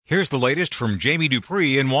Here's the latest from Jamie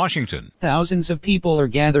Dupree in Washington. Thousands of people are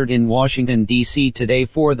gathered in Washington, D.C. today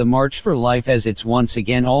for the March for Life, as it's once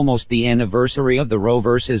again almost the anniversary of the Roe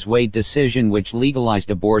v. Wade decision, which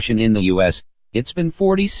legalized abortion in the U.S. It's been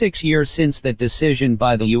 46 years since that decision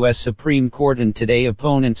by the U.S. Supreme Court, and today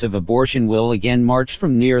opponents of abortion will again march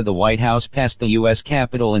from near the White House past the U.S.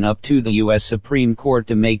 Capitol and up to the U.S. Supreme Court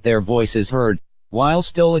to make their voices heard. While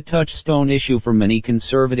still a touchstone issue for many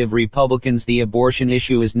conservative Republicans, the abortion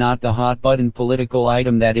issue is not the hot-button political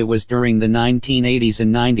item that it was during the 1980s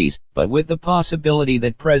and 90s, but with the possibility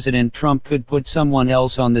that President Trump could put someone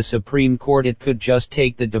else on the Supreme Court, it could just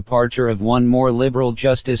take the departure of one more liberal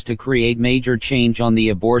justice to create major change on the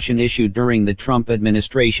abortion issue during the Trump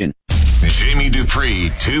administration. Jamie Dupree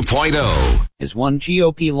 2.0. As one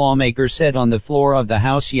GOP lawmaker said on the floor of the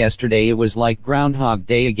House yesterday, it was like Groundhog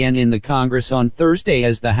Day again in the Congress on Thursday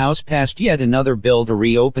as the House passed yet another bill to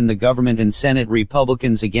reopen the government, and Senate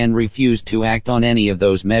Republicans again refused to act on any of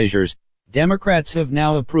those measures. Democrats have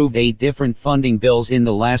now approved 8 different funding bills in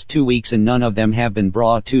the last 2 weeks, and none of them have been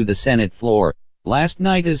brought to the Senate floor. Last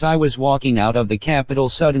night as I was walking out of the Capitol,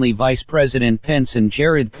 suddenly Vice President Pence and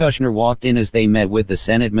Jared Kushner walked in as they met with the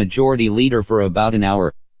Senate Majority Leader for about an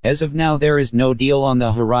hour. As of now, there is no deal on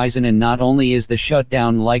the horizon, and not only is the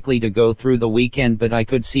shutdown likely to go through the weekend, but I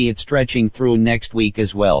could see it stretching through next week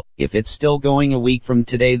as well. If it's still going a week from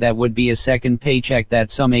today, that would be a second paycheck that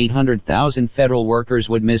some 800,000 federal workers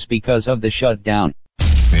would miss because of the shutdown.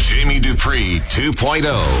 Jamie Dupree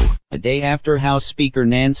 2.0. A day after House Speaker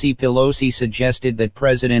Nancy Pelosi suggested that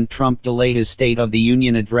President Trump delay his State of the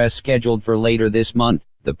Union address scheduled for later this month,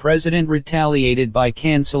 the president retaliated by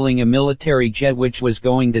canceling a military jet which was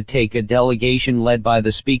going to take a delegation led by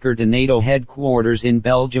the speaker to NATO headquarters in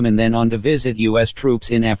Belgium and then on to visit U.S.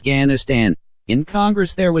 troops in Afghanistan. In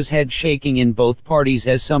Congress, there was head shaking in both parties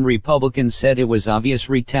as some Republicans said it was obvious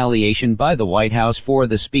retaliation by the White House for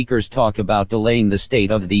the speaker's talk about delaying the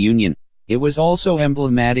State of the Union. It was also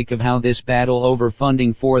emblematic of how this battle over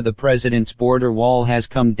funding for the president's border wall has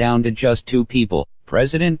come down to just 2 people.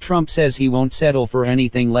 President Trump says he won't settle for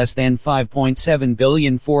anything less than $5.7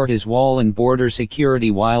 billion for his wall and border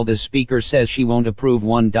security, while the speaker says she won't approve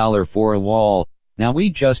 $1 for a wall. Now we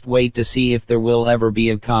just wait to see if there will ever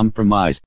be a compromise.